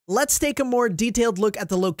let's take a more detailed look at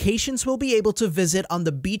the locations we'll be able to visit on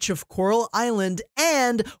the beach of Coral Island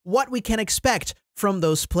and what we can expect from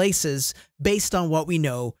those places based on what we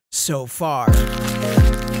know so far.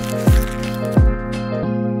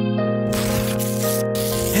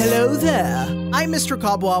 Hello there, I'm Mr.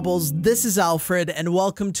 Cobwobbles, this is Alfred, and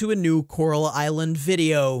welcome to a new Coral Island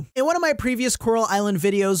video. In one of my previous Coral Island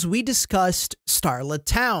videos, we discussed Starlet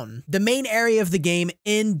Town, the main area of the game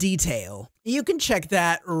in detail. You can check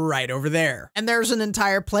that right over there. And there's an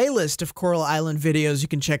entire playlist of Coral Island videos you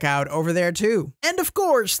can check out over there too. And of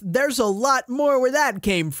course, there's a lot more where that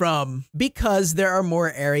came from, because there are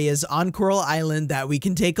more areas on Coral Island that we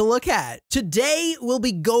can take a look at. Today, we'll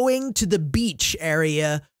be going to the beach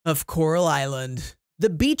area of Coral Island. The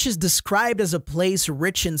beach is described as a place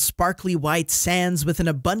rich in sparkly white sands with an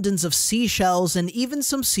abundance of seashells and even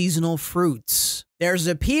some seasonal fruits. There's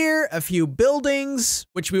a pier, a few buildings,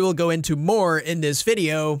 which we will go into more in this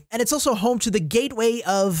video, and it's also home to the gateway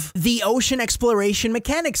of the ocean exploration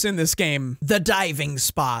mechanics in this game, the diving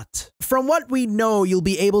spot. From what we know, you'll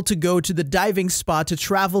be able to go to the diving spot to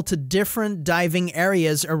travel to different diving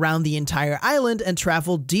areas around the entire island and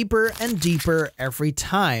travel deeper and deeper every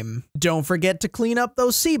time. Don't forget to clean up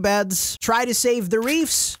those seabeds, try to save the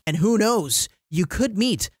reefs, and who knows, you could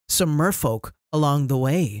meet some merfolk along the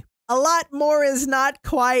way. A lot more is not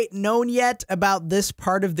quite known yet about this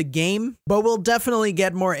part of the game, but we'll definitely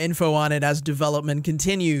get more info on it as development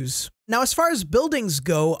continues. Now, as far as buildings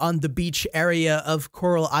go on the beach area of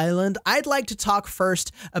Coral Island, I'd like to talk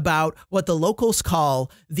first about what the locals call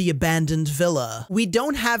the abandoned villa. We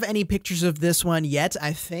don't have any pictures of this one yet,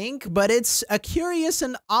 I think, but it's a curious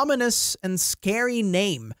and ominous and scary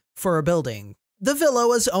name for a building. The villa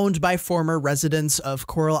was owned by former residents of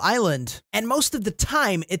Coral Island, and most of the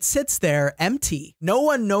time it sits there empty. No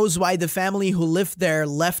one knows why the family who lived there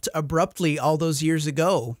left abruptly all those years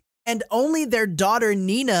ago. And only their daughter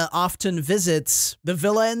Nina often visits the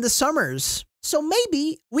villa in the summers. So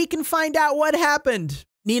maybe we can find out what happened.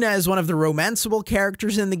 Nina is one of the romanceable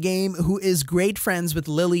characters in the game who is great friends with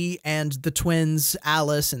Lily and the twins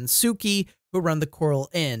Alice and Suki who run the Coral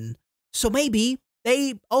Inn. So maybe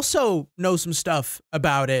they also know some stuff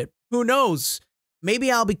about it. Who knows?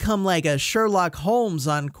 Maybe I'll become like a Sherlock Holmes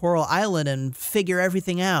on Coral Island and figure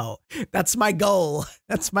everything out. That's my goal.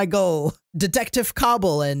 That's my goal. Detective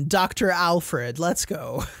Cobble and Dr. Alfred. Let's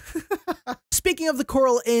go. Speaking of the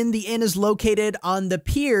Coral Inn, the inn is located on the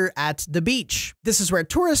pier at the beach. This is where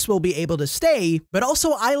tourists will be able to stay, but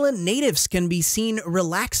also island natives can be seen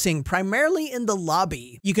relaxing, primarily in the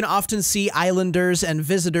lobby. You can often see islanders and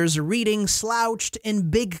visitors reading slouched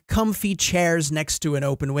in big comfy chairs next to an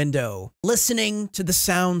open window, listening to the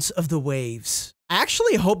sounds of the waves. I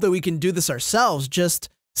actually hope that we can do this ourselves, just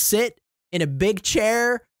sit in a big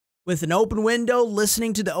chair with an open window,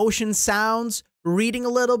 listening to the ocean sounds, reading a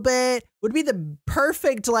little bit. Would be the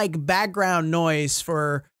perfect like background noise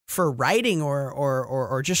for writing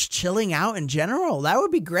or just chilling out in general. That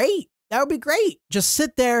would be great. That would be great. Just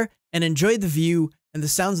sit there and enjoy the view and the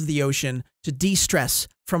sounds of the ocean to de-stress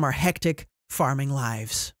from our hectic farming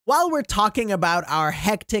lives. While we're talking about our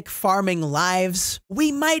hectic farming lives,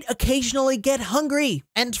 we might occasionally get hungry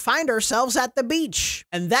and find ourselves at the beach.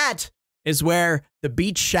 And that is where the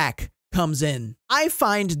beach shack comes in. I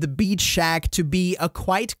find the beach shack to be a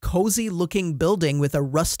quite cozy looking building with a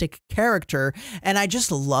rustic character, and I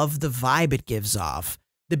just love the vibe it gives off.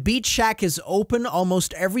 The beach shack is open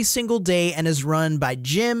almost every single day and is run by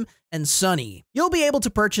Jim and Sunny. You'll be able to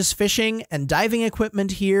purchase fishing and diving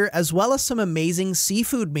equipment here, as well as some amazing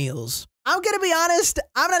seafood meals. I'm gonna be honest,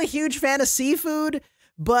 I'm not a huge fan of seafood,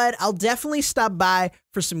 but I'll definitely stop by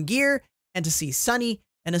for some gear and to see Sunny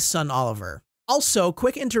and his son Oliver. Also,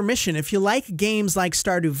 quick intermission, if you like games like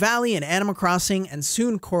Stardew Valley and Animal Crossing and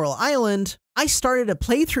soon Coral Island, I started a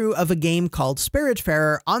playthrough of a game called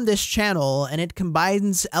Spiritfarer on this channel, and it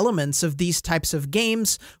combines elements of these types of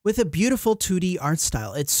games with a beautiful 2D art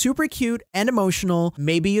style. It's super cute and emotional.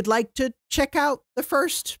 Maybe you'd like to check out the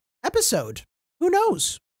first episode. Who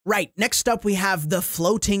knows? Right, next up we have the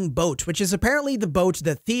floating boat, which is apparently the boat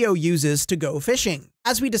that Theo uses to go fishing.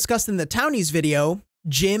 As we discussed in the Townies video,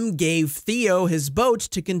 Jim gave Theo his boat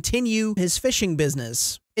to continue his fishing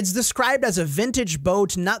business. It's described as a vintage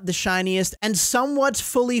boat, not the shiniest, and somewhat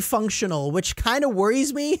fully functional, which kind of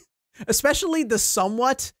worries me. Especially the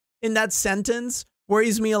somewhat in that sentence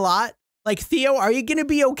worries me a lot. Like, Theo, are you gonna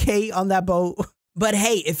be okay on that boat? But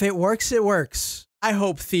hey, if it works, it works. I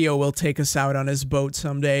hope Theo will take us out on his boat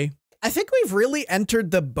someday. I think we've really entered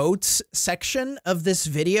the boats section of this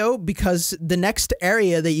video, because the next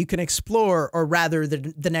area that you can explore, or rather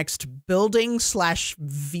the next building slash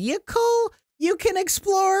vehicle you can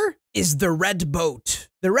explore is the red boat.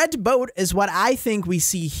 The red boat is what I think we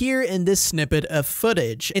see here in this snippet of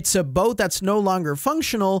footage. It's a boat that's no longer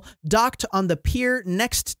functional, docked on the pier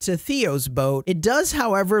next to Theo's boat. It does,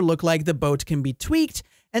 however, look like the boat can be tweaked,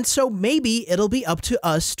 and so maybe it'll be up to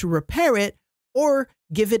us to repair it or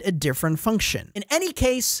give it a different function. In any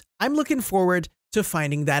case, I'm looking forward to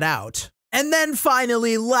finding that out. And then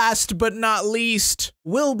finally, last but not least,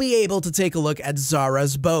 we'll be able to take a look at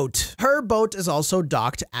Zarah's boat. Her boat is also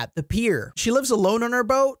docked at the pier. She lives alone on her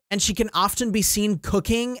boat, and she can often be seen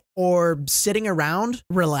cooking or sitting around,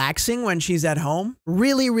 relaxing when she's at home.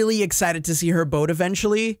 Really excited to see her boat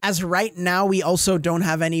eventually. As right now, we also don't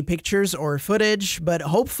have any pictures or footage, but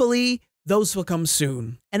hopefully those will come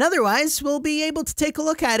soon. And otherwise, we'll be able to take a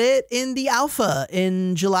look at it in the alpha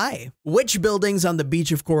in July. Which buildings on the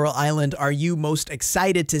beach of Coral Island are you most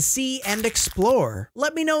excited to see and explore?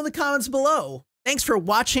 Let me know in the comments below. Thanks for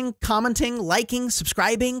watching, commenting, liking,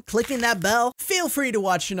 subscribing, clicking that bell. Feel free to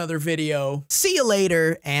watch another video. See you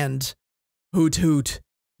later, and hoot hoot,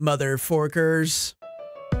 mother forkers.